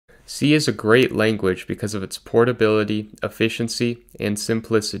C is a great language because of its portability, efficiency, and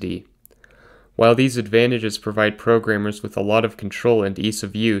simplicity. While these advantages provide programmers with a lot of control and ease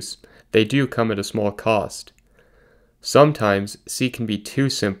of use, they do come at a small cost. Sometimes, C can be too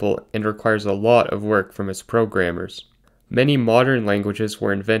simple and requires a lot of work from its programmers. Many modern languages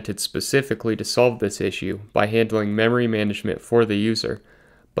were invented specifically to solve this issue by handling memory management for the user,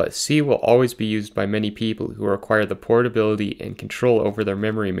 but C will always be used by many people who require the portability and control over their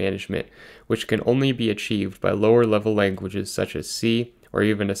memory management, which can only be achieved by lower-level languages such as C or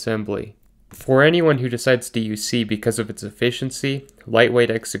even assembly. For anyone who decides to use C because of its efficiency, lightweight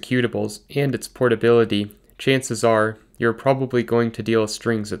executables, and its portability, chances are you're probably going to deal with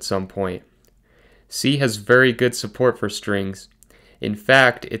strings at some point. C has very good support for strings. In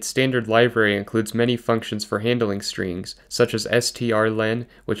fact, its standard library includes many functions for handling strings, such as strlen,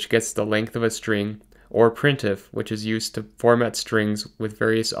 which gets the length of a string, or printf, which is used to format strings with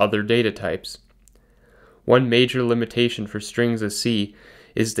various other data types. One major limitation for strings of C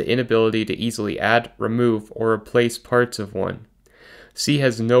is the inability to easily add, remove, or replace parts of one. C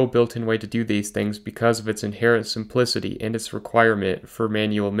has no built-in way to do these things because of its inherent simplicity and its requirement for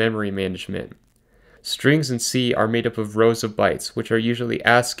manual memory management. Strings in C are made up of rows of bytes, which are usually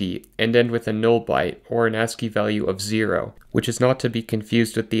ASCII and end with a null byte, or an ASCII value of 0, which is not to be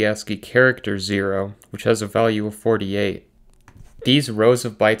confused with the ASCII character 0, which has a value of 48. These rows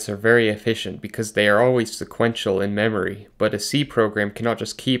of bytes are very efficient because they are always sequential in memory, but a C program cannot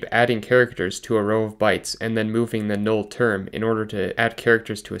just keep adding characters to a row of bytes and then moving the null term in order to add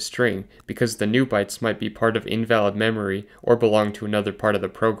characters to a string, because the new bytes might be part of invalid memory or belong to another part of the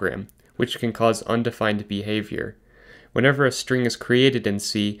program, which can cause undefined behavior. Whenever a string is created in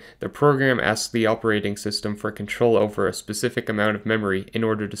C, the program asks the operating system for control over a specific amount of memory in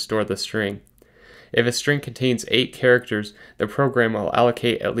order to store the string. If a string contains 8 characters, the program will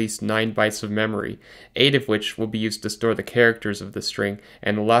allocate at least 9 bytes of memory, 8 of which will be used to store the characters of the string,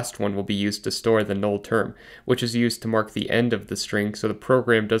 and the last one will be used to store the null term, which is used to mark the end of the string so the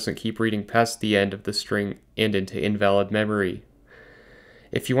program doesn't keep reading past the end of the string and into invalid memory.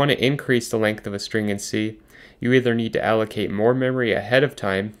 If you want to increase the length of a string in C, you either need to allocate more memory ahead of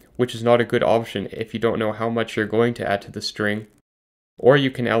time, which is not a good option if you don't know how much you're going to add to the string, or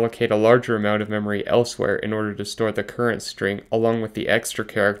you can allocate a larger amount of memory elsewhere in order to store the current string along with the extra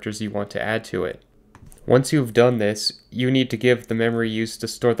characters you want to add to it. Once you've done this, you need to give the memory used to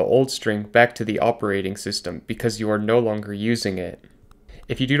store the old string back to the operating system because you are no longer using it.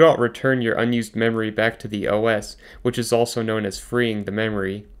 If you do not return your unused memory back to the OS, which is also known as freeing the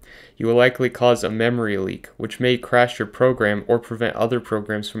memory, you will likely cause a memory leak, which may crash your program or prevent other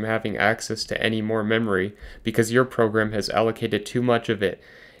programs from having access to any more memory because your program has allocated too much of it,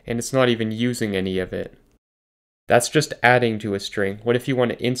 and it's not even using any of it. That's just adding to a string. What if you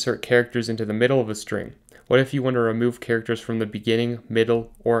want to insert characters into the middle of a string? What if you want to remove characters from the beginning,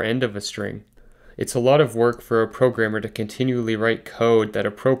 middle, or end of a string? It's a lot of work for a programmer to continually write code that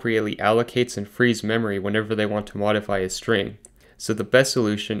appropriately allocates and frees memory whenever they want to modify a string. So the best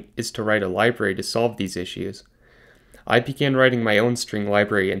solution is to write a library to solve these issues. I began writing my own string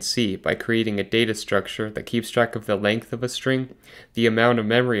library in C by creating a data structure that keeps track of the length of a string, the amount of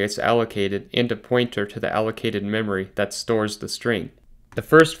memory it's allocated, and a pointer to the allocated memory that stores the string. The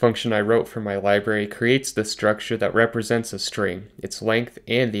first function I wrote for my library creates the structure that represents a string, its length,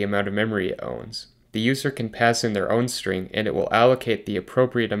 and the amount of memory it owns. The user can pass in their own string, and it will allocate the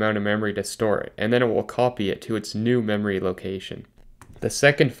appropriate amount of memory to store it, and then it will copy it to its new memory location. The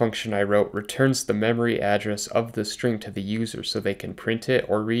second function I wrote returns the memory address of the string to the user so they can print it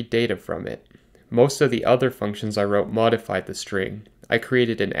or read data from it. Most of the other functions I wrote modified the string. I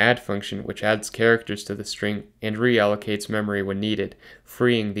created an add function which adds characters to the string and reallocates memory when needed,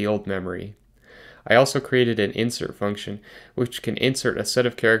 freeing the old memory. I also created an insert function which can insert a set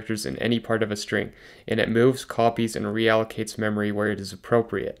of characters in any part of a string, and it moves, copies, and reallocates memory where it is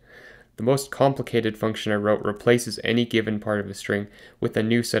appropriate. The most complicated function I wrote replaces any given part of a string with a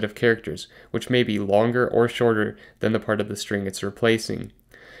new set of characters, which may be longer or shorter than the part of the string it's replacing.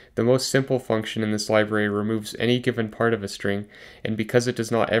 The most simple function in this library removes any given part of a string, and because it does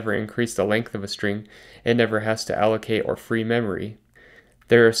not ever increase the length of a string, it never has to allocate or free memory.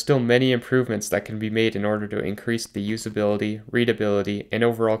 There are still many improvements that can be made in order to increase the usability, readability, and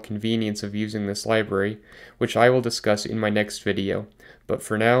overall convenience of using this library, which I will discuss in my next video, but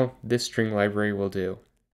for now, this string library will do.